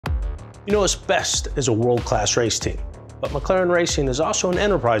You know us best as a world-class race team, but McLaren Racing is also an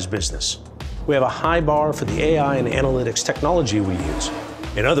enterprise business. We have a high bar for the AI and analytics technology we use.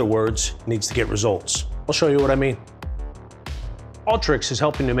 In other words, it needs to get results. I'll show you what I mean. Alteryx is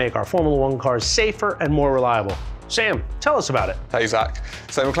helping to make our Formula One cars safer and more reliable. Sam, tell us about it. Hey Zach.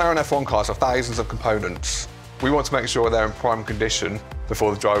 So McLaren F1 cars have thousands of components. We want to make sure they're in prime condition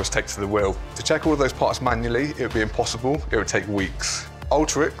before the drivers take to the wheel. To check all of those parts manually, it would be impossible. It would take weeks.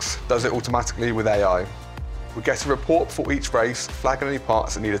 Alteryx does it automatically with AI. We get a report for each race, flagging any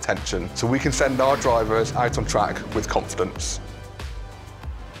parts that need attention, so we can send our drivers out on track with confidence.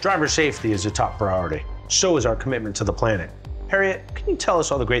 Driver safety is a top priority. So is our commitment to the planet. Harriet, can you tell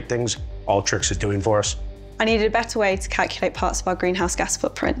us all the great things Alteryx is doing for us? I needed a better way to calculate parts of our greenhouse gas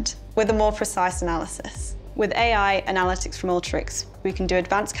footprint with a more precise analysis. With AI analytics from Alteryx, we can do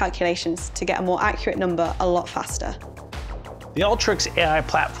advanced calculations to get a more accurate number a lot faster. The Alteryx AI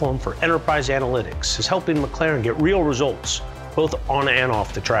platform for enterprise analytics is helping McLaren get real results, both on and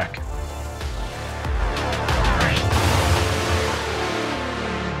off the track.